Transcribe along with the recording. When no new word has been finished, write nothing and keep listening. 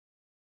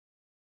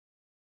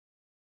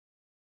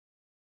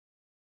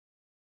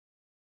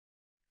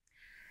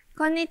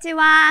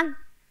Konnichiwa.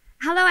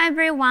 Hello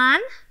everyone.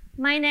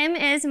 My name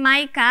is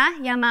Maika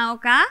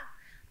Yamaoka.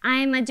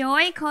 I'm a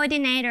JOI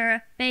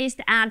coordinator based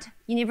at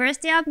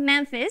University of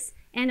Memphis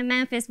and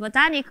Memphis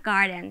Botanic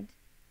Garden.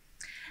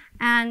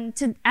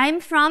 And I'm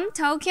from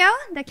Tokyo,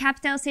 the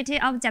capital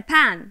city of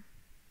Japan.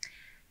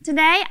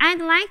 Today, I'd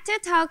like to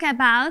talk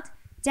about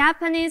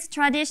Japanese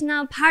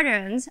traditional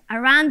patterns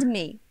around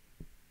me.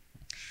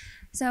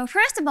 So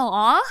first of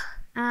all,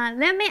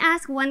 let me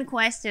ask one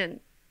question.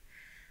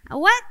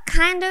 What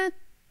kind of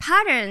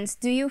patterns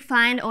do you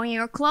find on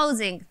your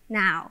clothing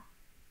now?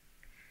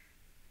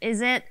 Is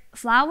it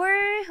flower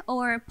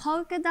or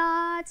polka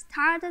dot,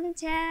 tartan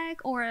check,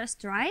 or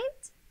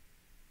striped?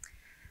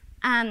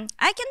 I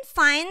can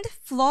find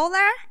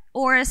floral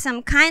or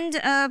some kind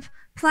of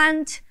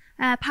plant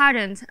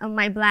patterns on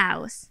my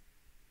blouse.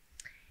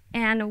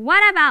 And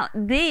what about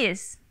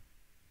this?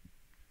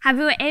 Have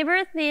you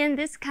ever seen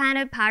this kind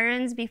of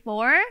patterns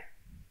before?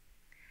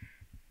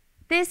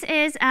 This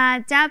is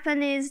a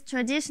Japanese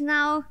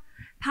traditional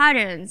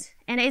patterns,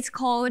 and it's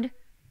called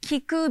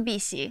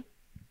kikubishi.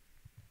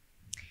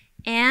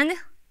 And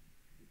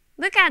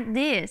look at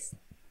this.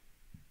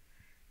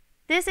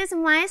 This is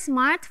my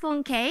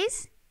smartphone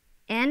case,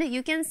 and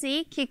you can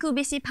see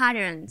kikubishi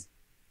patterns.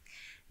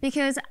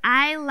 Because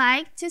I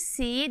like to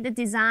see the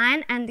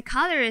design and the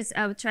colors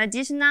of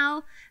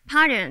traditional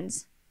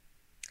patterns.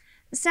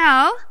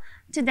 So,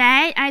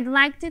 today I'd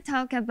like to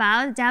talk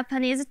about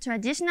Japanese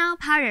traditional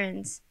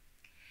patterns.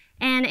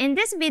 And in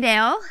this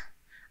video,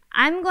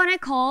 I'm gonna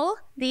call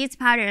these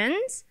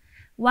patterns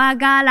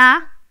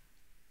wagara,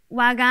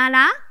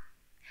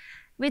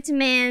 which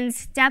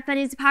means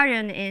Japanese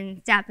pattern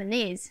in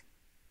Japanese.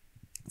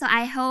 So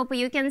I hope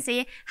you can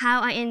see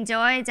how I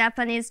enjoy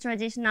Japanese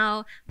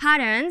traditional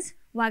patterns,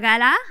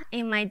 wagara,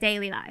 in my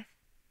daily life.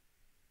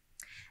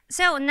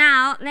 So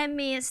now, let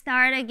me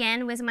start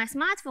again with my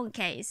smartphone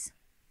case.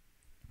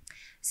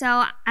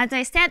 So as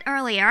I said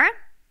earlier,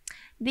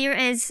 there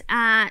is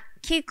a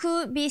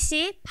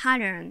kikubishi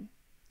pattern.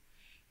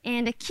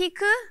 And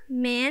kiku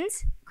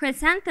means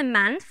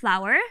chrysanthemum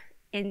flower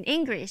in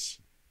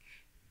English.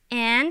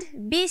 And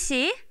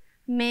bishi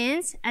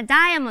means a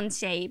diamond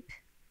shape.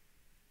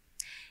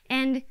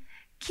 And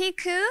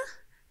kiku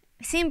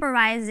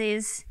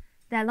symbolizes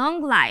the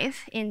long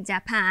life in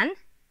Japan.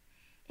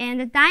 And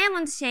the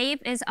diamond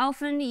shape is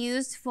often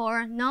used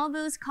for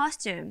nobles'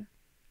 costume.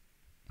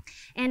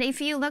 And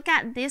if you look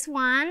at this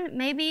one,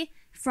 maybe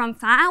from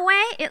far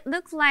away, it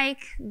looks like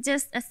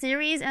just a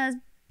series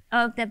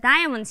of the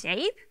diamond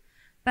shape.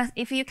 But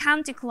if you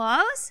come too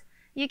close,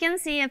 you can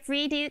see a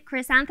pretty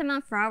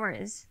chrysanthemum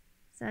flowers.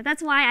 So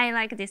that's why I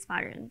like these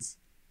patterns.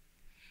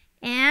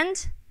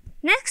 And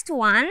next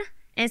one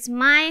is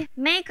my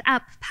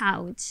makeup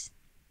pouch.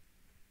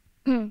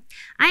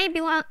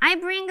 I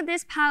bring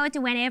this pouch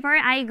whenever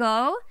I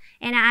go,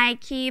 and I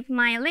keep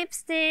my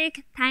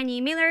lipstick, tiny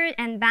mirror,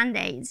 and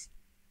band-aids.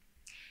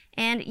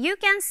 And you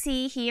can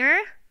see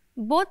here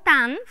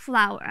botan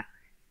flower,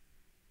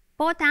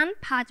 botan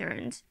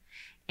patterns.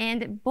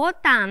 And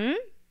botan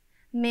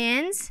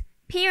means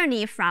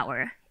peony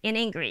flower in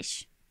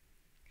English.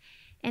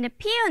 And the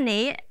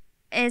peony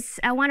is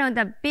one of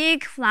the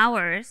big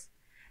flowers.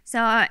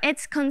 So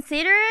it's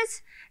considered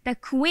the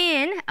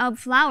queen of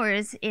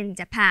flowers in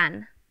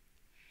Japan.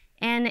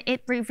 And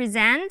it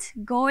represents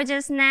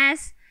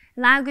gorgeousness,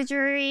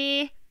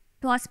 luxury,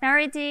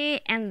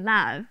 prosperity, and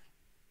love.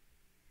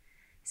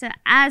 So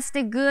as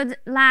the good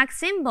luck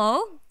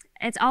symbol,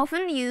 it's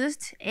often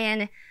used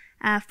in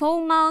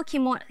formal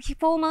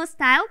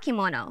style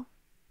kimono.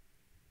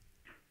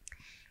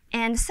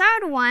 And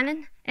third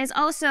one is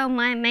also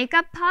my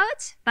makeup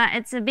pouch, but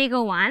it's a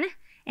bigger one.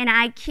 And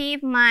I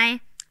keep my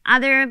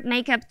other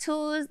makeup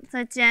tools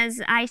such as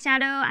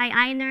eyeshadow,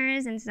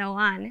 eyeliners, and so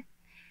on.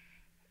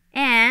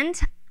 And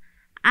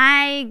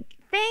I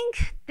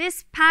think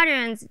these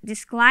patterns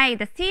describe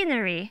the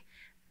scenery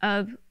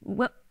of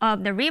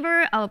the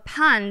river or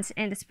ponds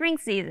in the spring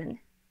season.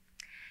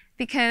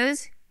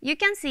 Because you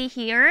can see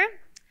here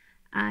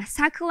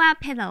sakura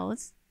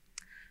petals.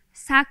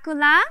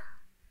 Sakura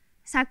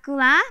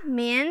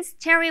means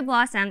cherry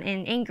blossom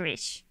in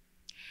English.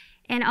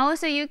 And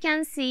also you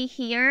can see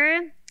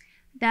here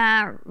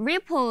the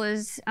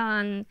ripples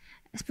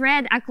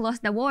spread across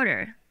the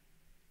water.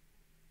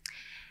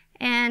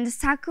 And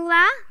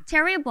sakura,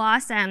 cherry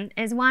blossom,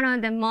 is one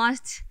of the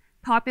most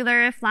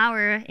popular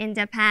flower in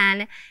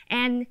Japan,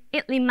 and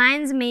it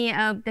reminds me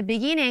of the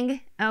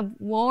beginning of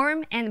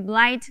warm and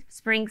bright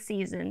spring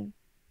season.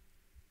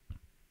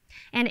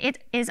 And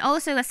it is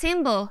also a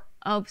symbol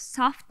of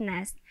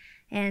softness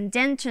and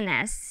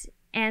gentleness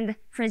and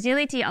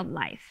fragility of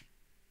life.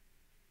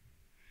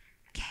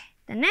 Okay,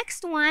 the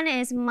next one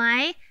is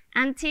my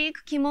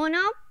antique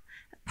kimono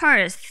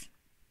purse.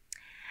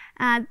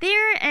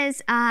 There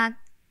is a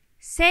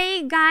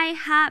seigai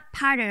hat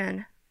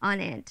pattern on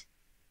it.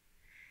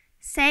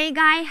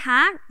 Seigai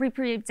hat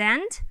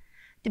represents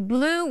the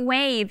blue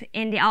wave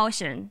in the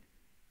ocean.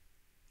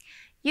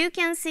 You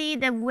can see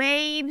the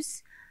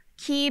waves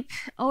keep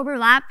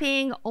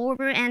overlapping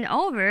over and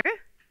over,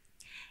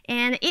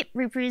 And it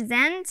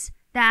represents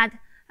that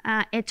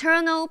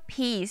eternal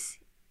peace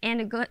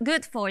and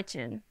good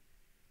fortune.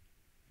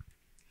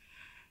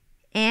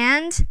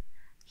 And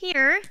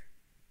here,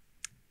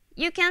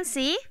 you can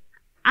see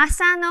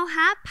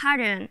Asanoha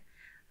pattern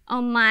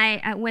on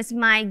with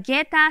my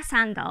Geta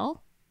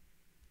sandal.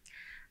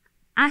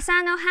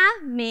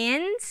 Asanoha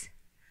means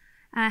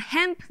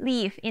hemp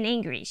leaf in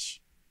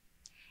English.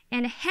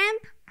 And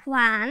hemp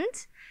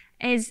plant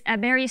is a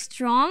very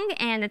strong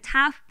and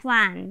tough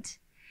plant.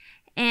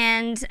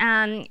 And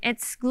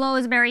it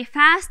grows very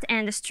fast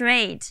and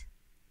straight.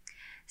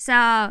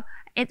 So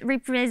it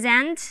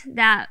represents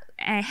the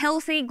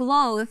healthy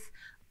growth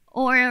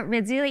or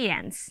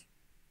resilience.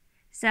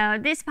 So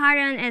this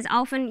pattern is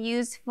often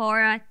used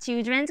for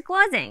children's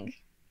clothing.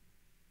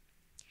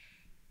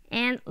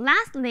 And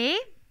lastly,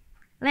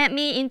 let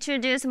me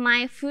introduce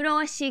my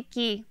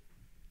furoshiki.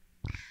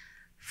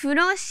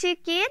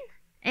 Furoshiki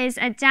is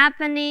a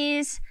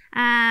Japanese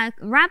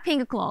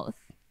wrapping cloth.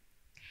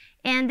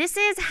 And this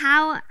is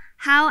how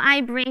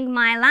I bring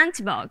my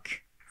lunchbox.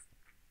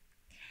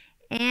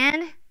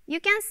 And you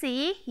can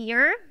see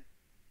here,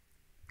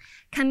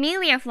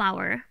 camellia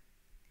flower.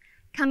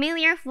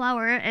 Camellia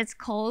flower is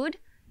called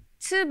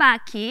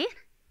tsubaki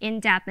in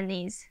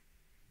Japanese.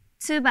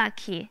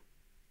 Tsubaki.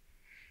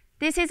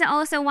 This is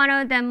also one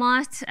of the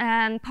most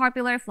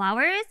popular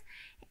flowers,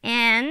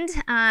 and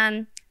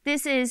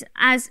this is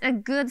as a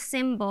good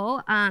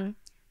symbol.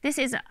 This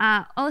is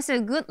also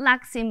a good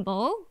luck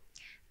symbol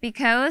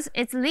because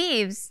its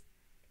leaves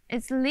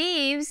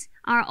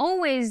are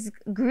always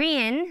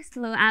green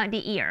throughout the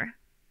year.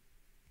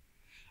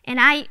 And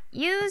I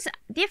use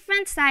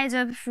different sizes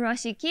of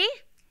furoshiki,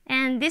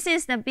 and this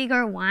is the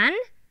bigger one.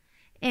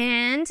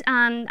 And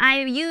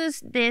I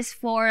use this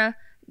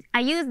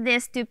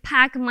to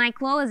pack my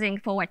clothing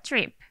for a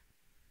trip.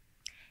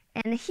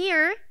 And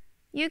here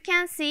you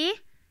can see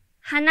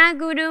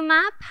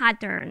hanaguruma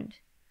pattern.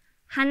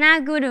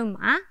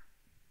 Hanaguruma,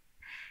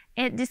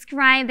 it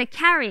describes the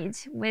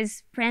carriage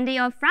with plenty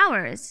of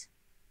flowers.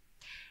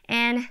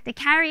 And the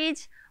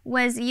carriage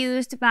was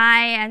used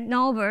by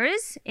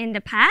nobles in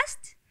the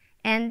past.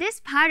 And this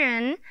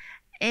pattern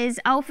is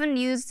often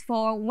used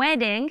for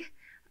wedding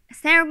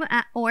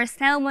or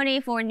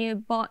ceremony for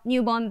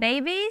newborn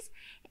babies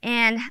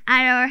and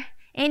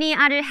any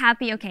other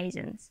happy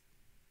occasions.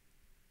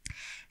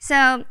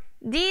 So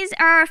these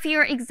are a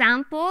few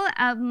examples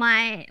of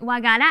my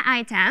wagara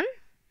item.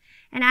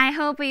 And I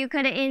hope you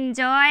could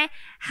enjoy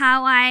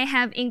how I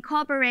have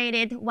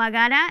incorporated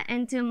wagara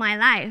into my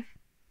life.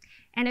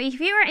 And if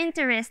you are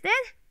interested,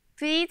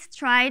 please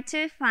try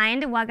to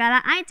find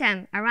wagara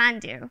item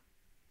around you.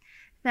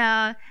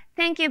 So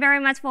thank you very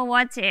much for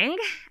watching.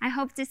 I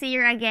hope to see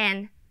you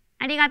again.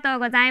 ありがとう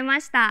ございま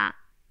した。